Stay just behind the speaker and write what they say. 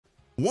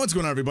What's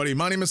going on, everybody?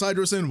 My name is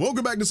Hydros, and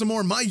welcome back to some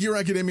more My Hero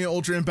Academia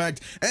Ultra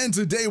Impact. And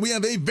today we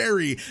have a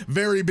very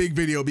big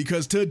video,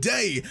 because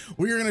today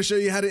we are going to show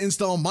you how to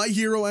install My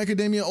Hero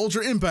Academia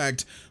Ultra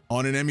Impact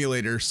on an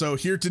emulator. So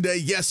here today,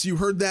 yes, you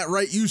heard that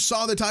right. You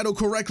saw the title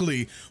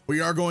correctly. We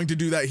are going to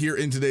do that here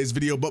in today's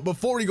video. But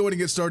before we go ahead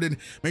and get started,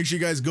 make sure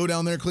you guys go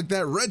down there, click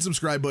that red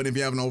subscribe button if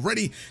you haven't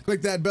already.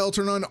 Click that bell,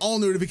 turn on all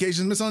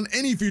notifications, miss on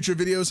any future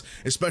videos,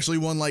 especially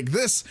one like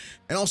this.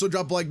 And also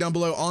drop a like down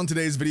below on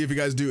today's video if you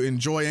guys do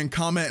enjoy, and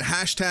comment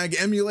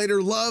hashtag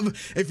emulator love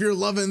if you're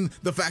loving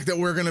the fact that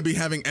we're going to be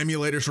having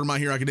emulators for My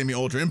Hero Academia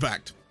Ultra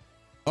Impact.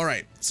 All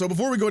right, so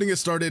before we go ahead and get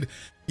started,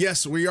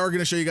 yes, we are going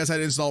to show you guys how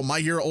to install My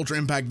Hero Ultra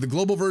Impact, the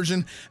global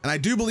version, and I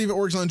do believe it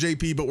works on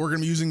JP, but we're going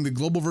to be using the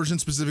global version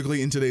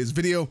specifically in today's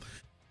video.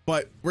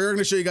 But we're going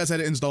to show you guys how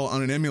to install it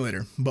on an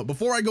emulator. But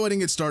before I go ahead and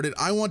get started,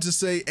 I want to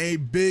say a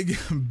big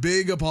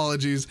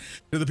apologies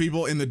to the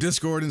people in the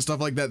Discord and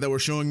stuff like that that were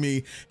showing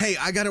me, hey,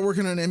 I got it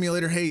working on an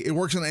emulator, hey, it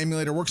works on an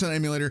emulator, works on an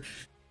emulator,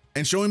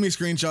 and showing me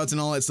screenshots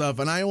and all that stuff.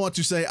 And I want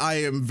to say I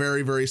am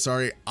very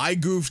sorry. I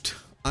goofed.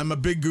 I'm a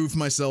big goof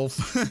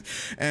myself,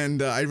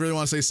 and I really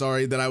want to say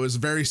sorry that I was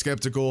very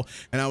skeptical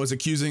and I was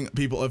accusing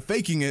people of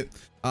faking it,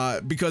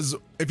 because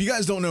if you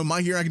guys don't know,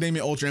 My Hero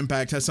Academia Ultra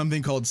Impact has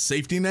something called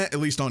Safety Net, at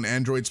least on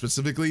Android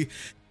specifically,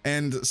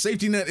 and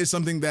Safety Net is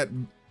something that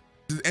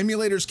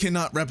emulators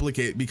cannot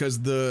replicate, because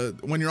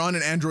when you're on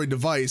an Android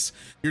device,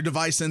 your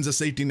device sends a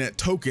Safety Net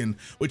token,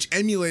 which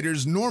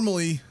emulators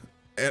normally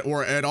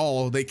or at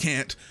all, they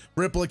can't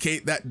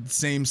replicate that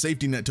same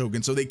safety net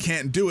token, so they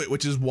can't do it,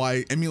 which is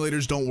why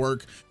emulators don't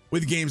work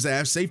with games that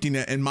have safety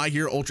net, and My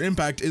Hero Ultra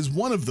Impact is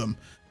one of them.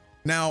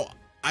 Now,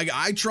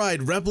 I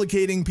tried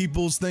replicating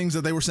people's things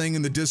that they were saying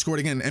in the Discord.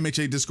 Again,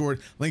 MHA Discord,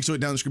 links to it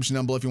down in the description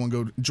down below if you want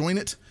to go join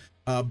it.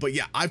 But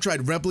yeah, I've tried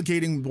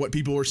replicating what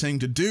people were saying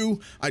to do.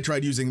 I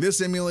tried using this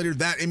emulator,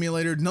 that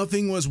emulator,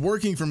 nothing was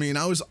working for me, and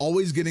I was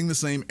always getting the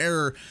same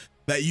error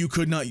that you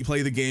could not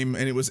play the game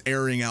and it was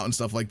erroring out and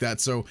stuff like that.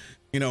 So,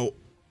 you know,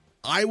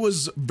 I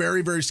was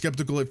very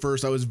skeptical at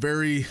first. I was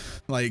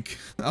like,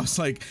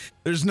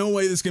 there's no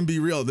way this can be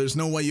real. There's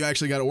no way you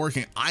actually got it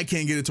working. I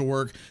can't get it to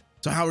work.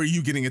 So how are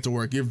you getting it to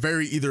work?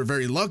 You're either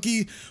very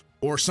lucky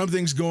or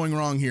something's going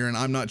wrong here, and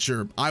I'm not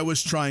sure. I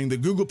was trying the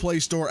Google Play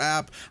Store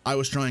app. I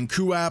was trying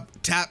QApp,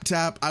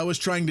 TapTap. I was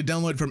trying to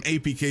download from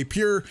APK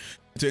Pure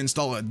to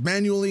install it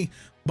manually,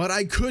 but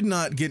I could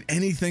not get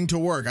anything to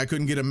work. I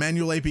couldn't get a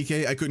manual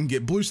APK. I couldn't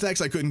get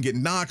BlueStacks. I couldn't get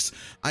Nox.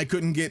 I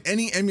couldn't get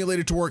any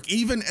emulator to work.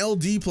 Even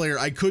LD Player,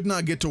 I could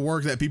not get to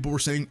work that people were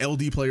saying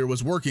LD Player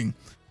was working.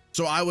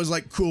 So I was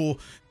like, cool,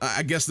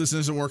 I guess this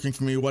isn't working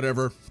for me,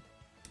 whatever.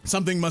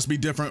 Something must be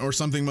different or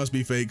something must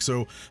be fake.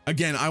 So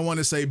again, I want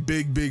to say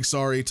big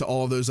sorry to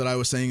all of those that I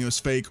was saying it was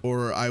fake,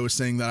 or I was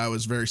saying that I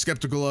was very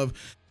skeptical of.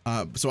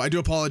 So I do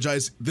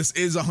apologize. This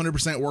is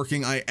 100%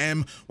 working. I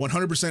am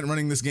 100%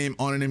 running this game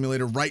on an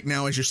emulator right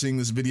now as you're seeing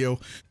this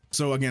video.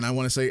 So again, I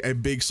want to say a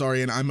big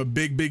sorry, and I'm a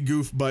big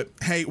goof, but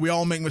hey, we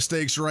all make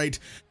mistakes, right?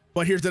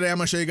 But here today, I'm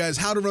going to show you guys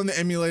how to run the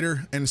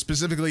emulator, and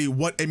specifically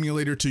what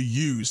emulator to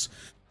use.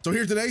 So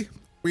here today,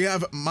 we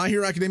have My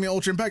Hero Academia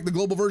Ultra Impact, the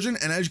global version,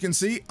 and as you can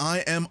see, I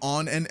am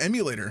on an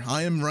emulator.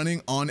 I am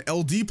running on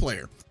LD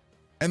Player.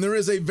 And there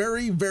is a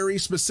very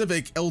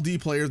specific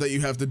LD player that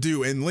you have to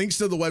do, and links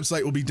to the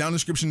website will be down in the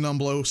description down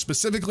below,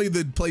 specifically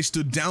the place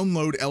to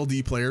download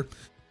LD player.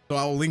 So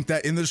I'll link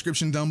that in the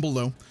description down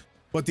below.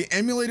 But the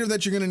emulator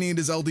that you're going to need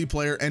is LD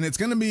player, and it's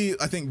going to be,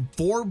 I think,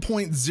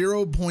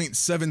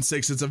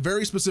 4.0.76. It's a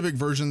very specific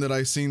version that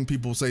I've seen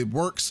people say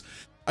works.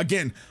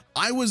 Again,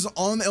 I was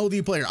on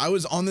LD player. I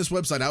was on this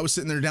website. I was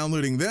sitting there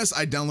downloading this.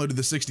 I downloaded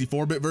the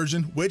 64-bit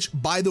version, which,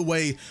 by the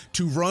way,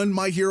 to run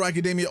My Hero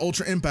Academia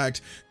Ultra Impact,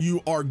 you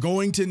are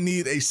going to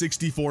need a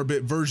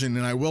 64-bit version,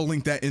 and I will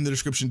link that in the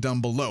description down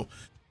below.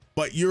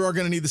 But you are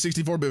going to need the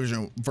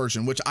 64-bit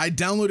version, which I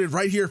downloaded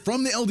right here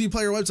from the LD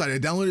Player website. I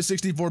downloaded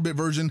 64-bit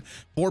version,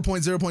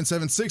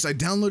 4.0.76. I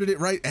downloaded it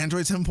right,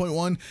 Android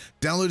 7.1,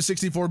 downloaded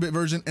 64-bit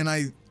version, and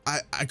I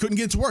couldn't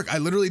get it to work. I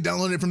literally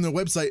downloaded it from the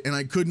website, and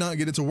I could not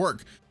get it to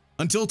work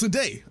until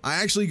today.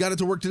 I actually got it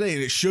to work today,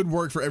 and it should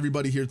work for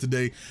everybody here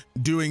today,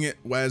 doing it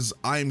as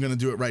I am going to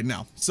do it right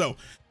now. So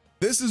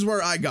this is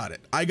where I got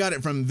it. I got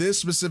it from this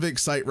specific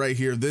site right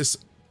here, this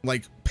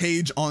like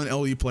page on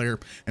LD Player,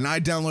 and I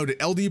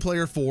downloaded LD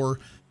Player for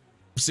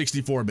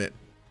 64-bit.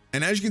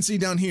 And as you can see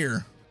down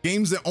here,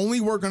 games that only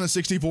work on a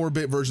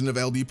 64-bit version of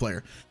LD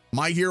Player,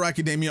 My Hero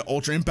Academia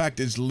Ultra Impact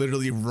is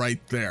literally right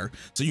there.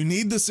 So you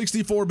need the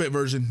 64-bit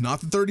version,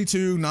 not the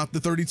 32, not the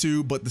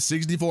 32, but the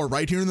 64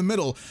 right here in the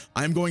middle.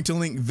 I'm going to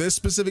link this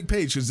specific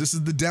page because this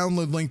is the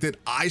download link that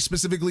I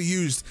specifically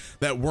used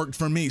that worked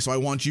for me. So I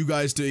want you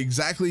guys to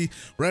exactly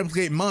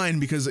replicate mine,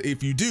 because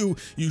if you do,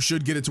 you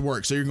should get it to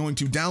work. So you're going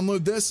to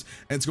download this,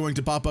 and it's going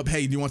to pop up,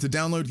 hey, do you want to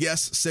download?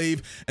 Yes,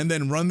 save, and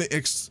then run the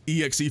exe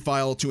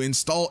file to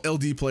install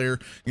LD Player,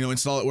 you know,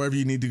 install it wherever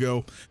you need to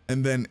go,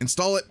 and then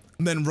install it.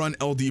 and then run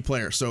LD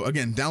Player. So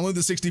again, download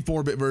the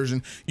 64-bit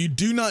version. You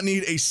do not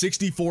need a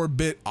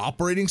 64-bit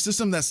operating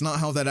system. That's not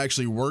how that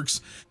actually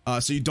works.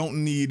 So you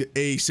don't need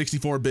a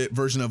 64-bit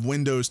version of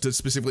Windows to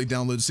specifically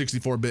download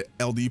 64-bit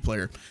LD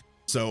Player.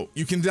 So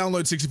you can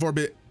download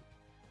 64-bit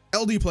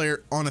LD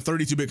Player on a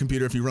 32-bit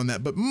computer if you run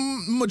that, but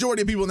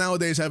majority of people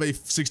nowadays have a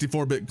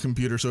 64-bit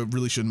computer, so it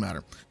really shouldn't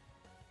matter.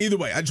 Either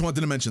way, I just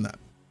wanted to mention that.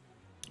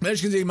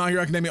 As you can see, My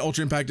Hero Academia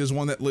Ultra Impact is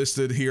one that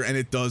listed here, and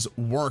it does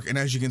work. And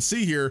as you can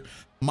see here,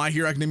 My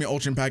Hero Academia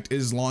Ultra Impact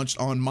is launched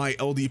on my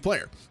LD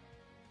Player.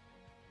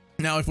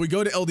 Now, if we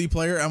go to LD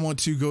Player, I want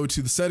to go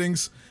to the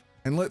settings,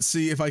 and let's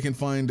see if I can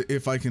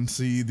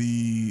see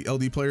the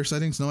LD Player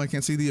settings. No, I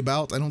can't see the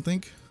about, I don't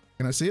think.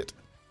 Can I see it?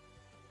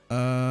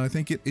 I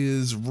think it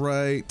is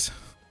right.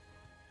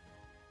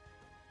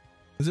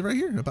 Is it right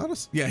here about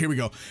us? Yeah, here we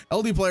go.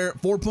 LD Player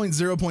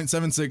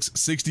 4.0.76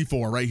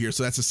 64 right here.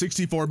 So that's a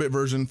 64-bit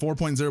version,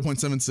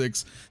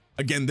 4.0.76.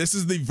 Again, this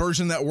is the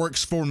version that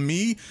works for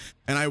me,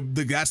 and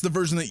that's the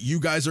version that you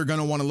guys are going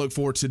to want to look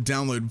for to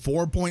download.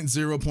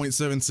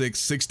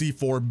 4.0.76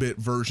 64-bit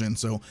version.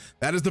 So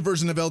that is the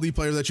version of LD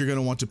Player that you're going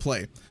to want to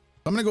play.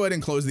 I'm going to go ahead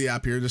and close the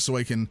app here just so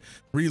I can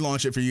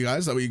relaunch it for you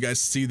guys. That way you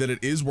guys see that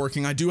it is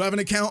working. I do have an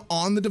account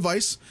on the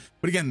device,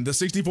 but again, the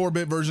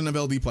 64-bit version of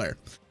LD Player.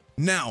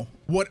 Now,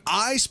 what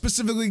I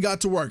specifically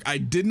got to work, I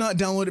did not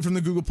download it from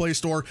the Google Play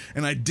Store,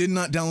 and I did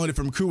not download it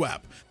from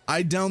QApp.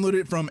 I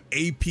downloaded it from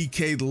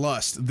APK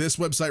Lust, this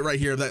website right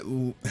here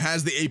that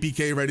has the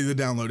APK ready to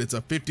download. It's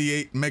a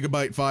 58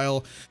 megabyte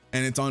file,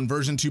 and it's on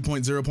version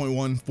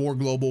 2.0.1 for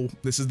global.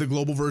 This is the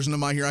global version of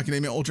My Hero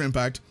Academia Ultra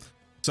Impact.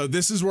 So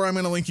this is where I'm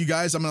going to link you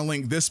guys. I'm going to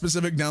link this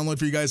specific download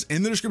for you guys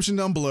in the description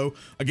down below.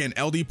 Again,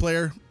 LD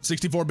Player,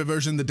 64-bit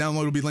version, the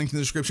download will be linked in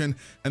the description,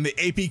 and the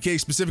APK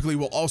specifically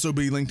will also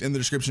be linked in the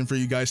description for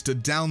you guys to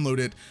download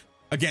it.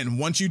 Again,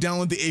 once you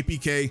download the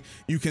APK,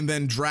 you can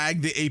then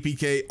drag the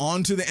APK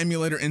onto the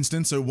emulator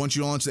instance. So once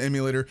you launch the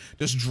emulator,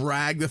 just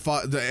drag the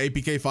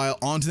APK file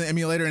onto the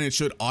emulator, and it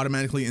should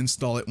automatically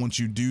install it once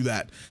you do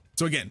that.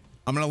 So again,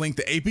 I'm going to link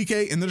the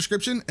APK in the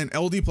description and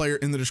LD Player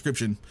in the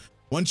description.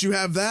 Once you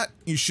have that,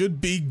 you should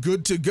be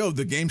good to go.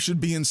 The game should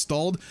be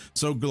installed.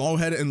 So go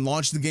ahead and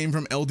launch the game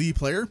from LD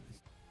Player.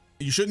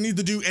 You shouldn't need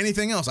to do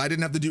anything else. I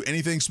didn't have to do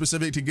anything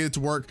specific to get it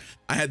to work.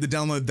 I had to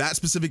download that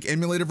specific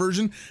emulator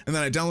version, and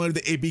then I downloaded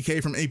the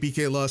APK from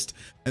APK Lust,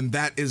 and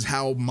that is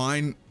how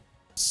mine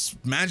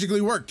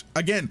magically worked.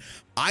 Again,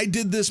 I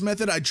did this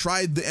method. I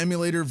tried the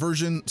emulator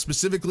version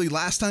specifically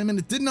last time, and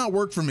it did not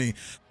work for me.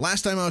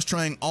 Last time I was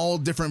trying all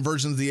different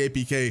versions of the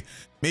APK.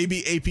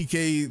 Maybe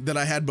APK that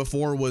I had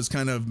before was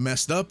kind of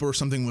messed up, or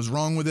something was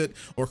wrong with it,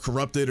 or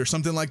corrupted, or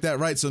something like that,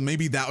 right? So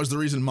maybe that was the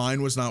reason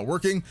mine was not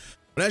working.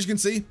 But as you can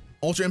see,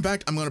 Ultra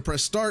Impact, I'm going to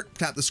press start,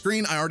 tap the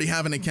screen. I already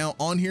have an account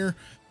on here,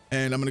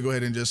 and I'm going to go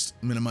ahead and just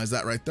minimize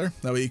that right there.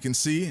 That way you can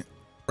see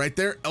right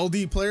there,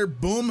 LD Player,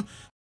 boom.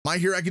 My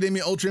Hero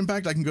Academia Ultra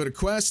Impact. I can go to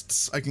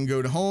quests, I can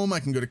go to home, I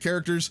can go to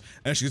characters.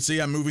 As you can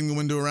see, I'm moving the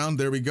window around.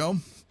 There we go.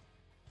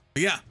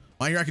 But yeah,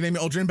 My Hero Academia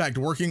Ultra Impact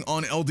working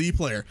on LD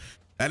Player.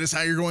 That is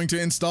how you're going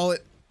to install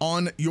it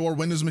on your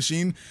Windows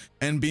machine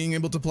and being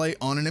able to play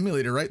on an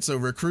emulator, right? So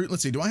recruit,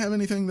 let's see, do I have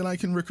anything that I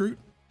can recruit?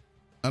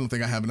 I don't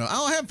think I have enough.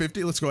 I'll have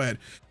 50. Let's go ahead.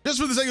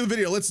 Just for the sake of the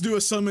video, let's do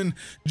a summon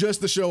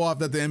just to show off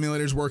that the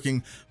emulator is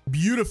working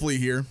beautifully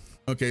here.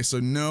 Okay, so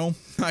no,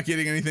 not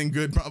getting anything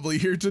good probably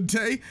here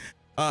today.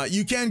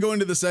 You can go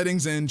into the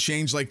settings and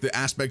change like the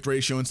aspect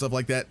ratio and stuff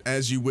like that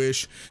as you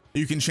wish.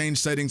 You can change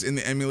settings in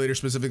the emulator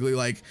specifically,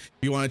 like if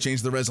you want to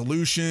change the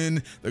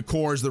resolution, the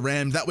cores, the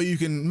RAM. That way you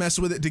can mess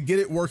with it to get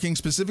it working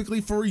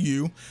specifically for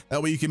you.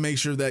 That way you can make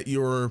sure that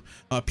your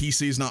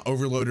PC is not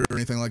overloaded or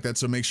anything like that.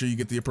 So make sure you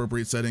get the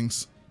appropriate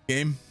settings.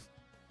 Game,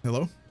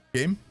 hello,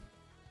 game.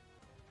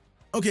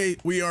 Okay,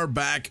 we are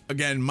back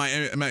again.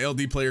 My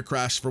LD Player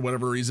crashed for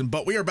whatever reason,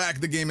 but we are back.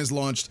 The game is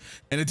launched,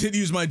 and it did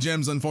use my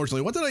gems,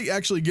 unfortunately. What did I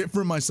actually get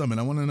from my summon?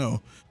 I want to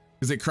know,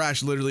 because it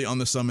crashed literally on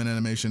the summon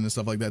animation and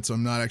stuff like that, so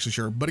I'm not actually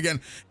sure. But again,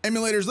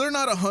 emulators, they're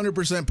not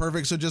 100%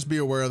 perfect, so just be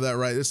aware of that,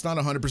 right? It's not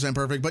 100%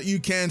 perfect, but you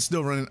can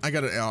still run it. I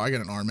got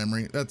an R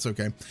memory. That's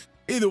okay.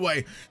 Either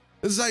way,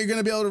 this is how you're going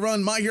to be able to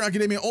run My Hero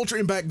Academia Ultra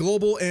Impact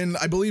Global, and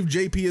I believe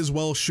JP as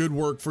well should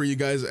work for you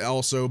guys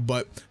also.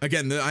 But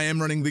again, I am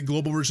running the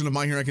global version of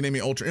My Hero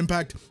Academia Ultra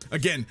Impact.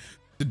 Again,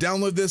 to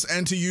download this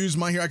and to use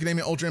My Hero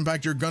Academia Ultra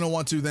Impact, you're going to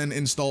want to then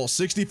install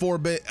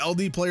 64-bit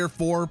LD Player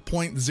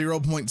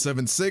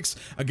 4.0.76.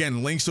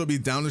 Again, links to it will be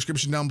down in the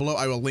description down below.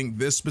 I will link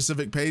this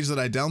specific page that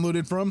I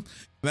downloaded from.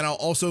 Then I'll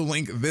also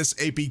link this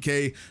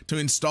APK to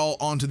install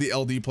onto the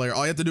LD Player.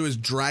 All you have to do is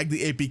drag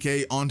the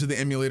APK onto the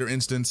emulator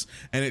instance,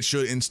 and it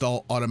should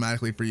install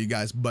automatically for you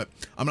guys. But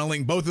I'm going to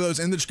link both of those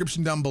in the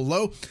description down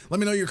below. Let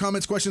me know your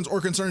comments, questions,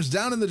 or concerns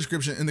down in the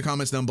description, in the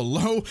comments down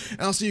below. And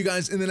I'll see you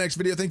guys in the next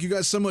video. Thank you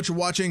guys so much for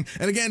watching.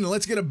 And again,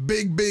 let's get a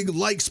big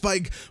like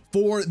spike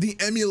for the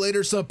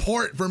emulator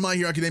support for My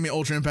Hero Academia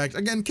Ultra Impact.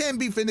 Again, can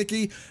be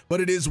finicky,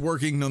 but it is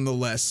working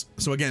nonetheless.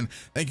 So again,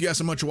 thank you guys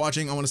so much for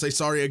watching. I want to say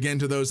sorry again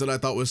to those that I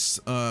thought was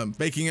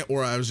faking it,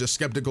 or I was just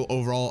skeptical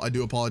overall. I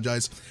do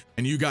apologize.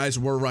 And you guys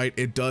were right.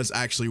 It does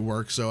actually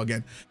work. So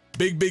again,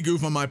 big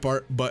goof on my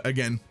part. But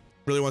again,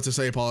 I really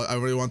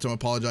want to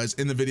apologize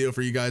in the video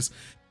for you guys.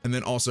 And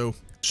then also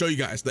show you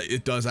guys that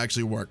it does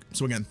actually work.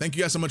 So again, thank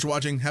you guys so much for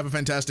watching. Have a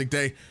fantastic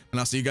day. And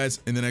I'll see you guys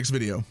in the next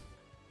video.